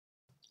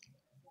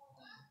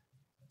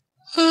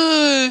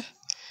uh,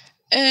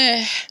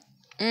 uh,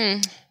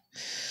 mm,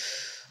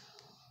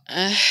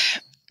 uh,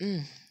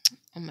 mm.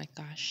 Oh my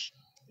gosh.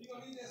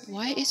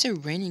 Why is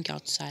it raining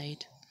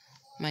outside?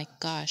 My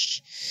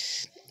gosh.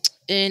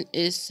 And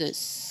it's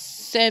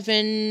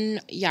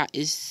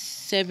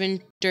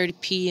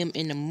 7:30 p.m.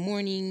 in the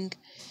morning.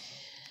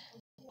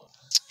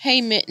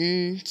 Hey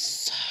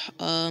Mittens.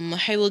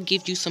 I will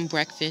give you some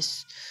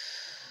breakfast.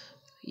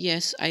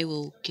 Yes, I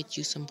will get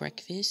you some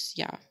breakfast.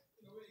 Yeah.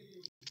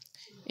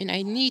 And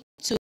I need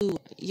to,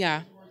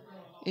 yeah.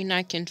 And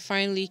I can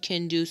finally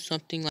can do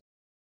something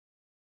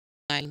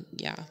like,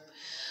 yeah.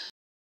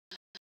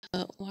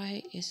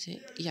 Why is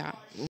it? Yeah.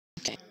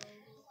 Okay.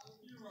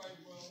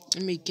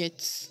 Let me get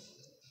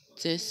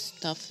this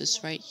stuff is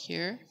right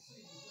here.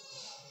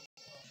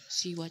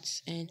 See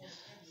what's in.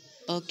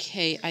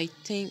 Okay, I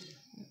think.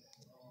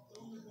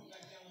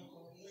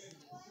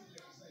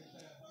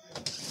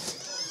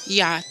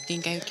 Yeah, I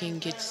think I can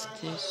get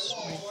this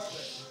right.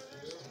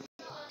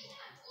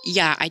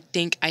 Yeah, I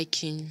think I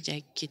can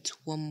get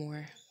one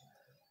more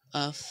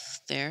of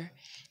there.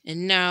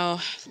 And now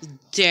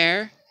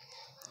there.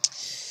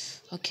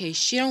 Okay,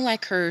 she don't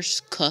like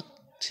hers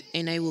cooked,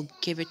 and I will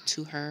give it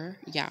to her.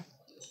 Yeah.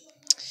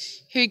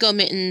 Here you go,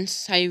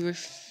 Mittens. I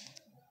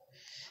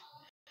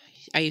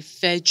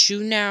fed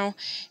you now,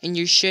 and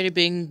you should have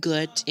been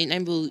good. And I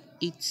will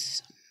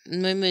eat.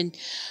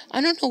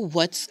 I don't know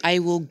what I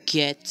will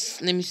get.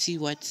 Let me see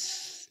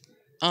what's.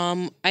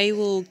 I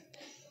will.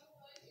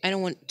 I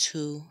don't want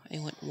two. I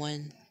want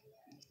one.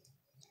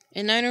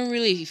 And I don't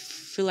really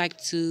feel like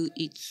to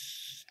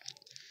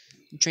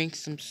drink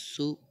some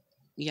soup.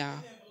 Yeah.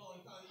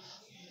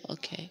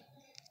 Okay.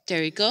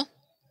 There you go.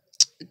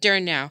 There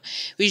now.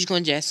 We're just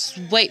gonna just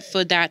wait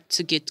for that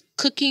to get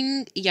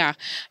cooking. Yeah.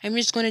 I'm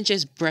just gonna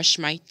just brush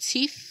my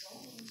teeth.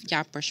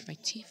 Yeah, brush my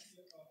teeth.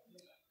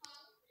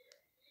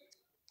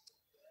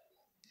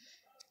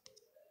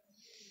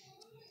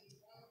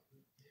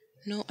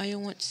 No, I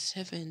don't want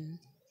seven.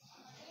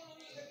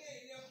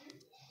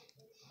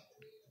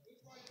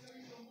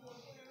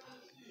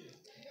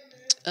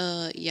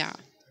 Yeah.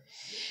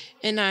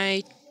 And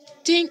I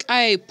think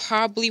I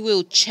probably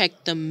will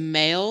check the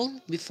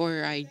mail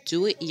before I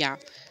do it. Yeah.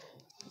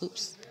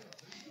 Oops.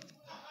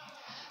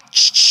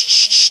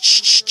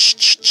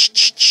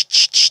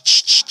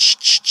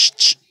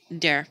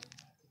 There.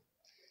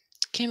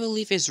 Can't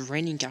believe it's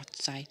raining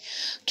outside.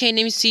 Okay,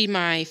 let me see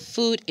my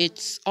food.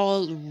 It's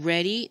all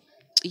ready.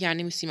 Yeah,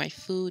 let me see my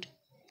food.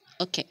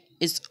 Okay,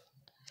 it's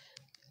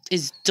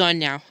done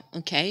now.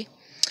 Okay,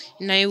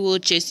 and I will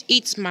just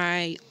eat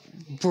my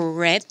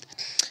bread.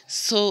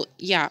 So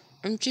yeah,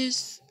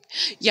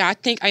 yeah. I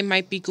think I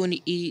might be going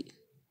to eat.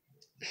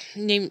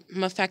 Matter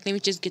of fact, let me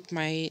just get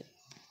my.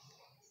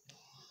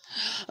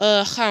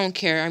 I don't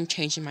care. I'm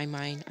changing my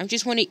mind. I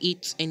just want to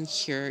eat in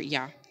here.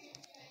 Yeah,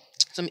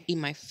 so I'm gonna eat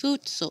my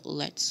food. So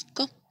let's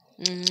go.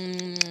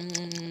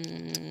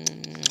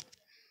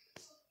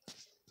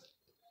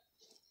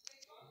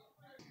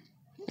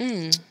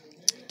 Mm,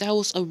 that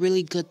was a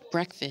really good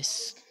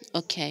breakfast.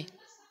 Okay,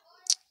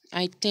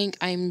 I think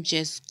I'm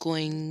just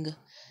going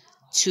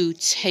to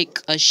take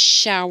a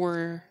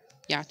shower.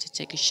 Yeah, to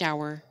take a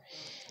shower.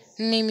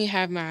 Let me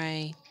have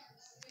my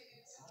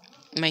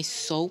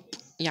soap.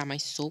 Yeah, my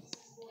soap.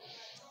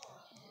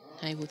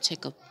 I will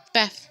take a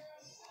bath.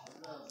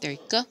 There you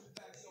go.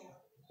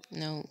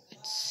 No,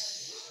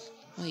 it's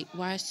wait.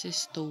 Why is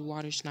this the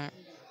water's not?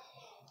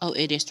 Oh,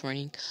 it is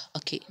running.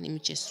 Okay, let me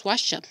just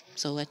wash up.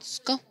 So let's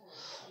go.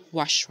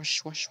 Wash,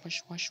 wash, wash,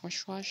 wash, wash,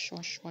 wash, wash,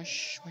 wash,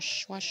 wash,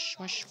 wash, wash,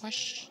 wash,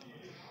 wash.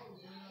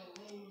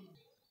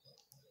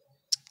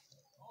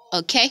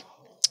 Okay.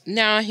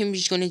 Now I'm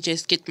just gonna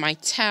just get my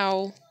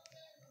towel.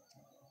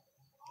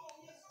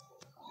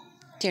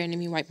 There, let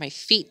me wipe my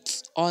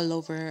feet all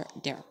over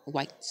there.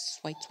 Whites,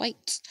 whites,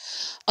 whites.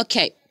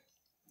 Okay.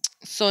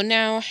 So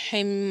now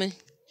I'm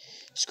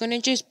just gonna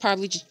just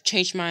probably just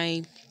change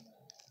my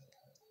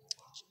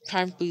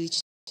probably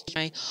just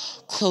my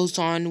clothes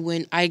on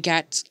when I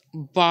got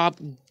Bob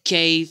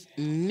gave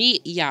me.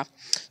 Yeah.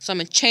 So I'm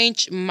gonna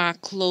change my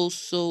clothes.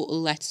 So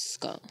let's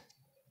go.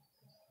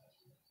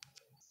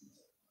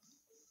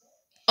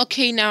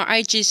 Okay, now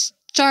I just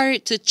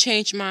started to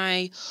change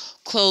my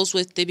clothes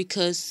with it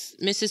because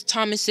Mrs.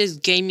 Thomas's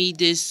gave me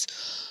this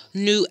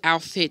new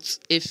outfits.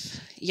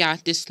 This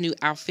new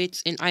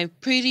outfits, and I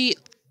pretty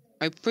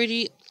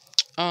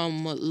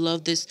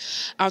love this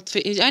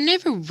outfit. I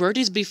never wore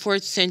this before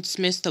since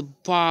Mrs.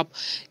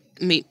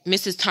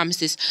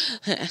 Thomas's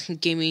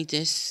gave me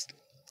this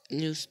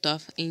new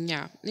stuff. And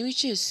let me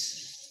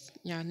just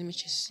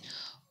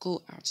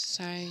go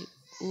outside.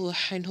 Oh,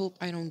 I hope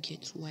I don't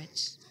get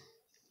wet.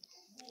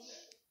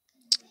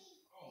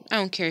 I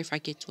don't care if I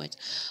get wet.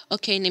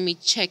 Okay, let me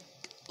check.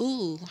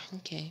 Ooh,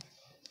 okay.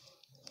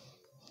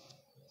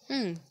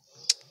 Hmm.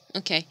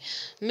 Okay.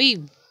 Let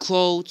me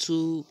go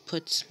to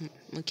put.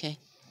 Okay.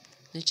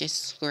 Let's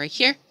just go right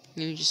here.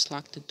 Let me just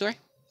lock the door.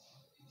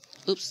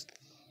 Oops.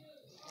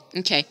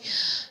 Okay.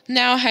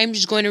 Now I'm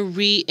just going to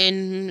read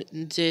in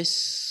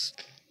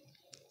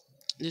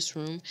this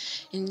room.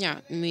 And yeah,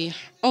 me.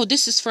 Oh,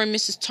 this is for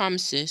Mrs.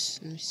 Thomas's.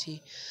 Let me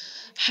see.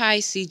 Hi,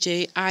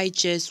 CJ. I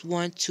just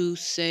want to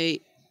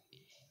say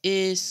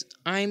is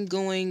I'm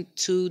going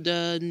to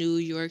the New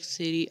York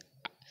City.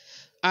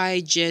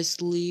 I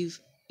just leave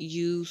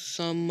you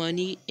some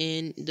money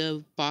in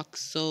the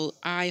box, so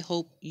I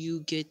hope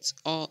you get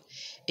all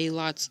a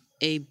lot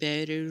a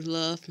better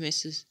love,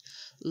 Mr.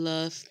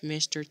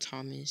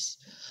 Thomas.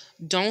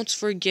 Don't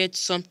forget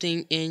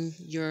something in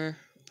your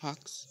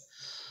box.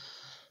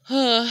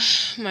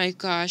 My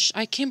gosh,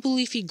 I can't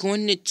believe he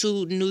going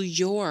to New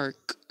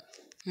York.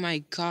 My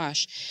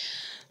gosh,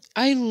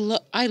 I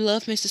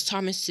love Mrs.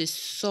 Thomas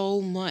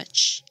so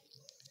much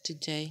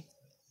today.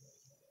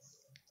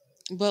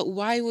 But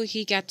why would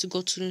he get to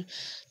go to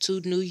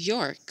New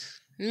York?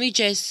 Let me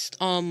just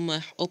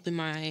open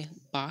my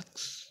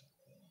box.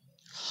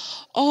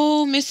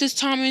 Oh, Mrs.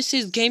 Thomas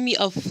gave me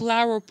a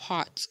flower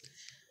pot.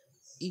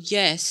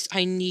 Yes,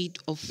 I need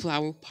a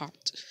flower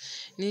pot.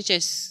 Let me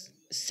just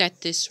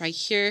set this right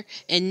here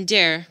and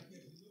there.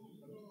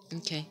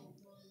 Okay.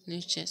 Let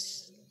me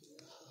just.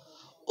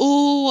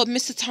 Oh,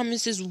 Mr.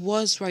 Thomas's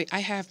was right. I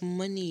have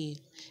money.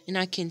 And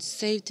I can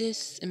save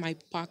this in my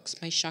box,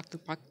 my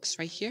chocolate box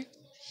right here.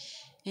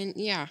 And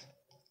yeah.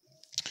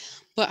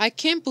 But I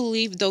can't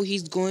believe though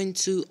he's going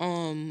to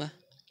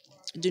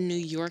New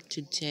York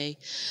today.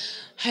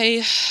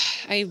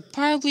 I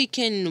probably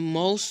can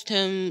most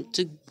him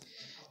to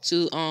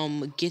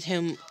get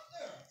him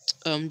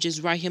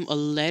just write him a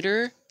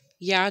letter.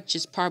 Yeah,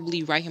 just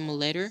probably write him a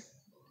letter.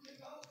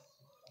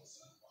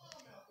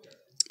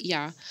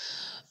 Yeah.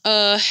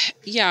 Uh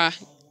yeah,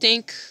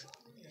 think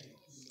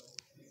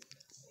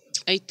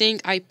I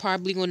think I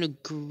probably gonna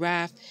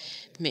grab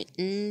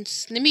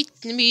mittens. Let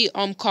me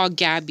call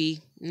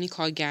Gabby. Let me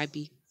call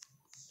Gabby.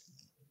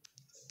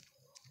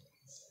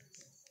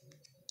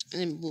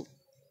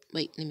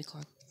 Wait, let me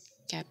call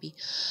Gabby.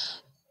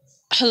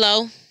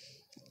 Hello?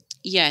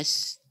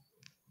 Yes.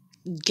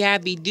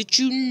 Gabby, did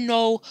you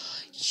know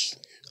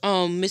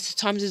Mr.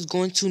 Thomas is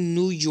going to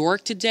New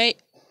York today?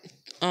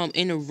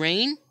 In the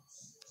rain?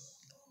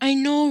 I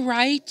know,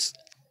 right?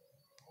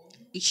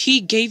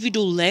 He gave you the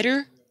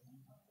letter?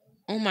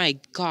 Oh my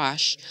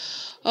gosh.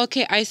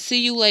 Okay, I see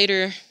you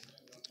later.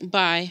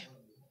 Bye.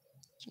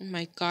 Oh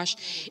my gosh.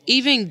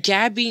 Even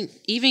Gabby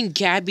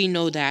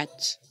know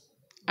that.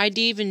 I didn't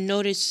even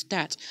notice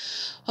that.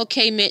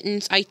 Okay,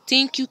 Mittens, I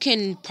think you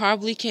can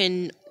probably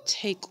can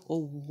take a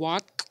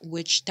walk,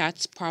 which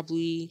that's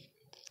probably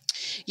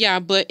yeah,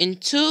 but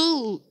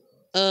until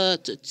I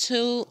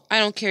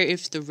don't care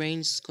if the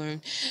rain's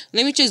going.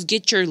 Let me just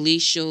get your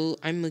leash so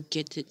I'm gonna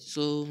get it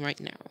so right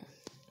now.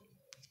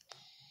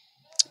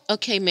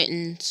 Okay,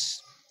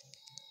 Mittens.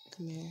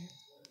 Come here.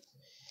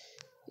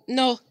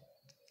 No.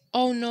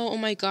 Oh no, oh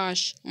my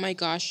gosh. Oh my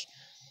gosh.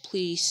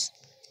 Please.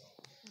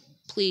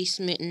 Please,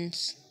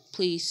 Mittens.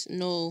 Please.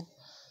 No.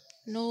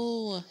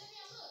 No.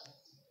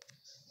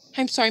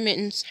 I'm sorry,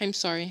 Mittens. I'm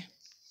sorry.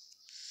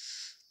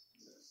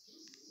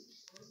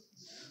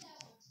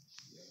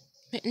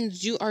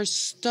 Mittens, you are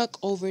stuck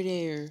over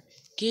there.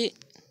 Get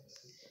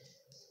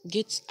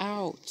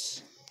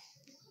out.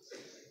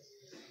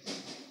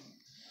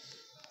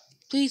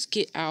 Please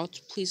get out.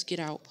 Please get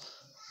out.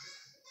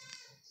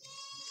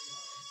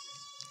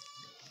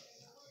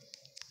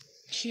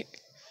 Here.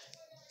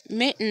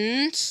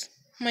 Mittens.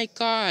 My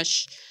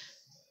gosh.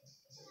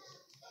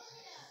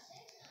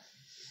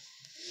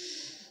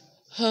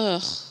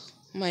 Ugh.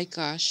 My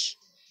gosh.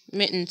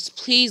 Mittens,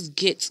 please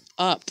get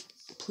up.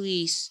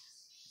 Please.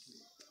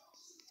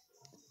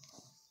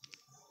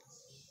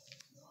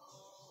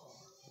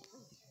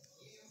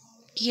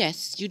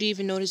 Yes, you didn't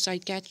even notice I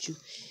got you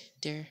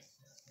there.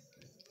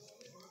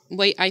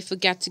 Wait, I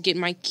forgot to get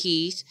my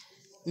keys.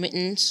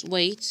 Mittens,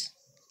 wait.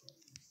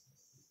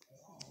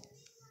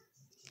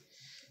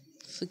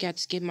 Forgot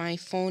to get my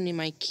phone and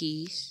my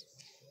keys.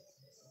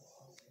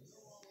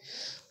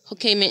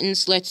 Okay,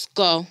 Mittens, let's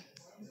go.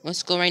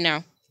 Let's go right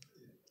now.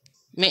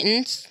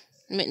 Mittens?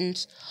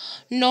 Mittens.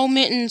 No,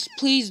 Mittens,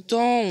 please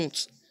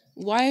don't.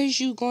 Why is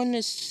you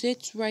gonna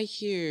sit right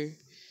here?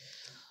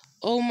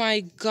 Oh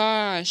my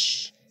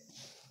gosh.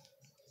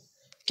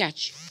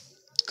 Got you.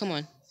 Come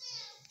on.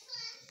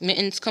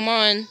 Mittens, come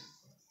on.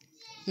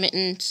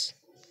 Mittens.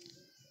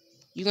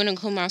 You're gonna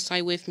come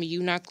outside with me.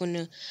 You're not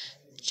gonna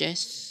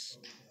just...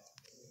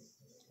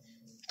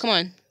 Come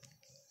on.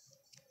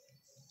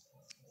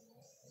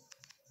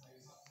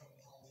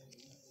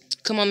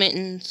 Come on,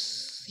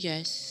 Mittens.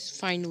 Yes,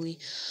 finally.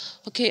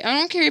 Okay, I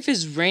don't care if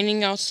it's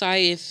raining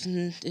outside,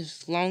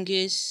 if long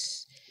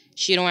as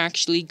she don't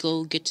actually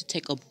go get to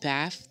take a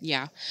bath.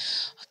 Yeah.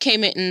 Okay,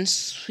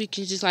 Mittens. We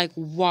can just like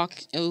walk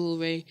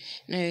away.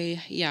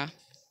 Yeah.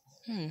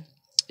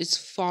 It's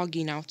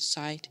fogging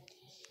outside.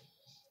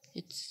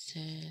 It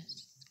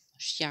says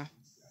yeah.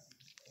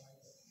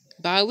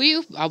 But I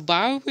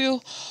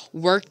will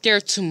work there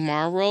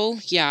tomorrow.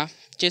 Yeah.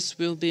 Just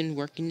will been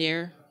working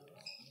there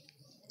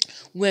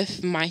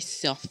with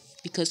myself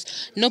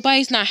because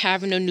nobody's not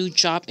having a new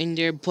job in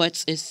their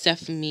butts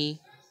except for me.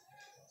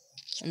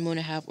 I'm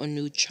gonna have a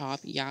new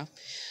job, yeah.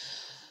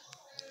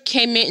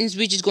 Okay, Mittens,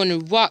 we're just gonna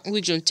walk.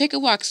 We're gonna take a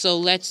walk. So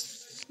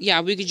let's,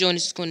 yeah, we could join.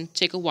 Just gonna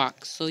take a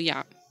walk. So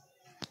yeah.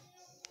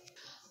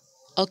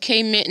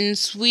 Okay,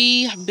 Mittens,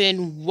 we have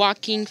been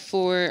walking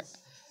for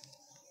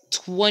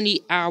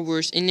 20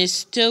 hours and it's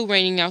still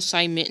raining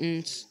outside,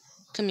 Mittens.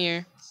 Come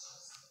here.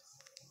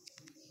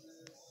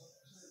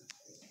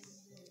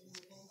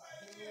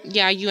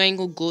 Yeah, you ain't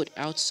gonna go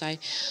outside.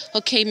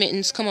 Okay,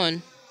 Mittens, come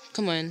on.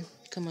 Come on.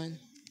 Come on.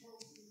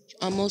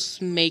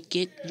 Almost make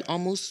it. You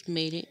almost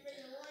made it.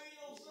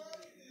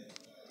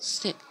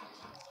 Sit.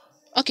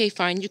 Okay,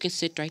 fine. You can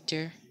sit right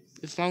there.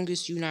 As long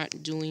as you're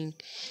not doing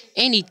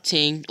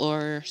anything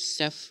or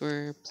stuff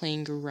for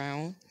playing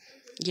around.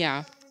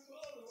 Yeah.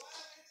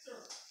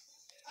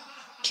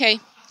 Okay.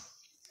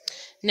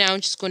 Now I'm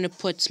just gonna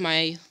put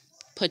my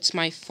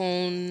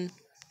phone.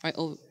 My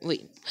oh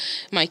wait,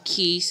 my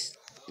keys.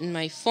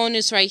 My phone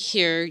is right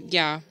here.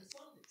 Yeah.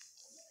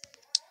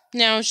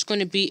 Now I'm just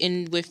gonna be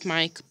in with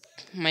my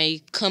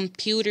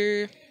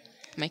computer.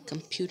 My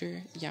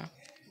computer. Yeah.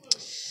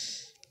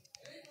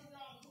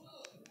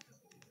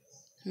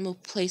 I'm gonna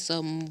play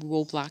some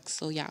Roblox.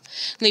 So yeah,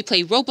 let me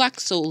play Roblox.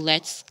 So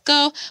let's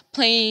go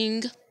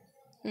playing.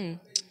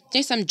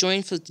 Guess I'm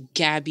joining for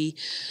Gabby.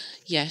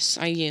 Yes,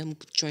 I am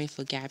joining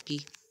for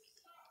Gabby.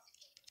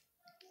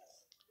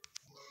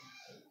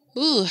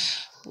 Ooh,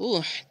 ooh.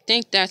 I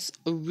think that's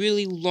a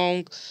really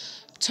long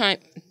time.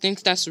 I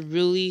think that's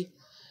really.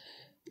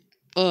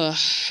 I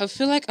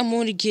feel like I'm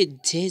gonna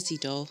get dizzy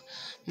though.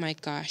 My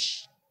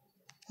gosh.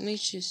 Let me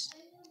just.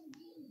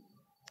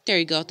 There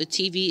you go. The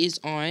TV is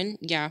on.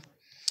 Yeah.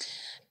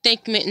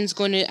 Think Mitten's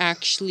gonna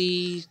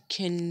actually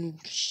can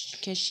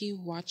she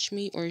watch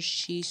me or is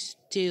she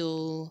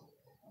still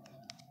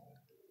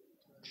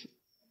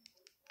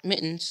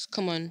Mittens?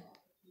 Come on,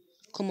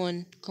 come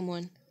on, come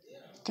on,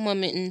 come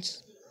on,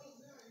 Mittens.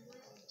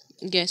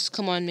 Yes,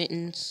 come on,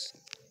 Mittens.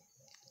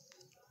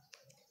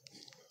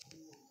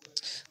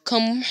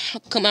 Come,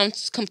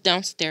 come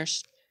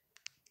downstairs.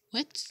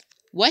 What?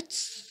 What?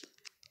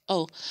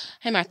 Oh,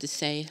 I'm about to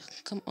say.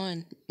 Come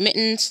on,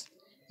 Mittens.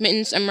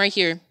 Mittens, I'm right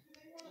here.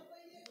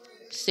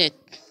 Sit.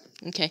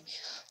 Okay.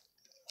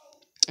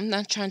 I'm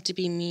not trying to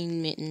be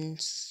mean,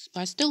 Mittens.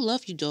 I still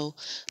love you though,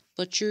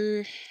 but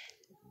you're.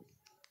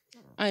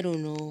 I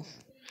don't know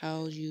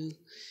how you.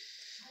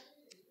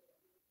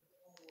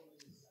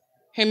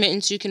 Hey,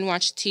 Mittens, you can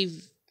watch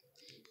TV.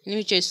 Let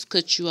me just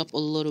cut you up a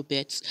little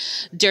bit.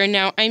 There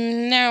now. I'm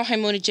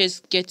gonna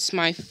just get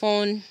my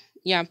phone.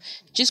 Yeah, I'm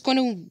just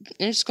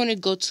gonna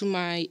go to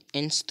my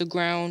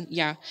Instagram.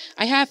 Yeah,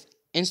 I have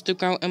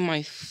Instagram on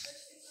my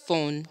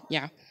phone.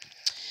 Yeah.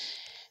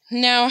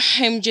 Now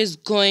I'm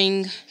just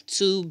going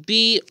to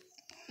be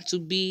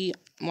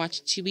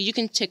watch TV. You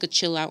can take a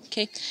chill out,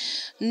 okay?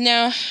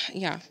 Now,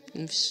 yeah,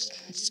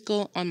 let's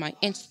go on my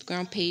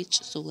Instagram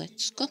page. So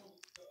let's go.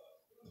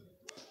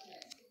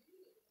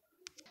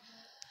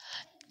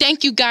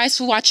 Thank you guys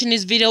for watching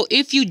this video.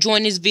 If you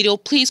join this video,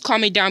 please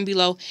comment down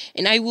below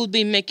and I will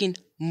be making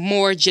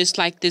more just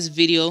like this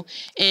video.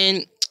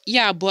 And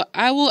yeah, but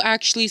I will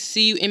actually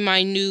see you in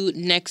my new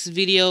next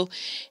video.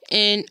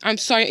 And I'm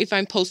sorry if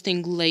I'm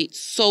posting late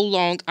so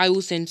long. I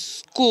was in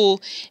school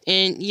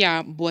and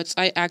yeah, but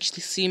I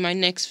actually see my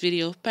next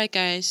video. Bye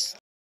guys.